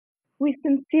We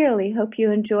sincerely hope you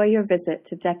enjoy your visit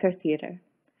to Decker Theater.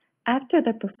 After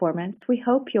the performance, we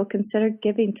hope you'll consider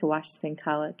giving to Washington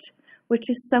College, which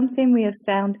is something we have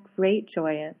found great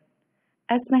joy in.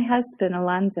 As my husband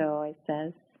Alonzo always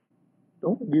says,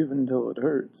 "Don't give until it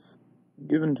hurts.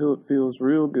 Give until it feels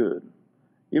real good."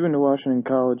 Giving to Washington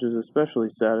College is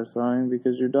especially satisfying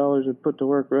because your dollars are put to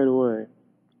work right away.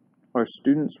 Our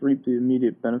students reap the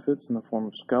immediate benefits in the form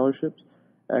of scholarships,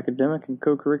 academic and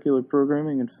co-curricular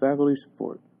programming, and faculty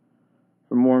support.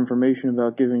 For more information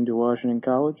about giving to Washington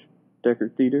College, Decker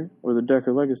Theater, or the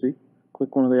Decker Legacy,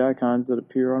 click one of the icons that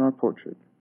appear on our portrait.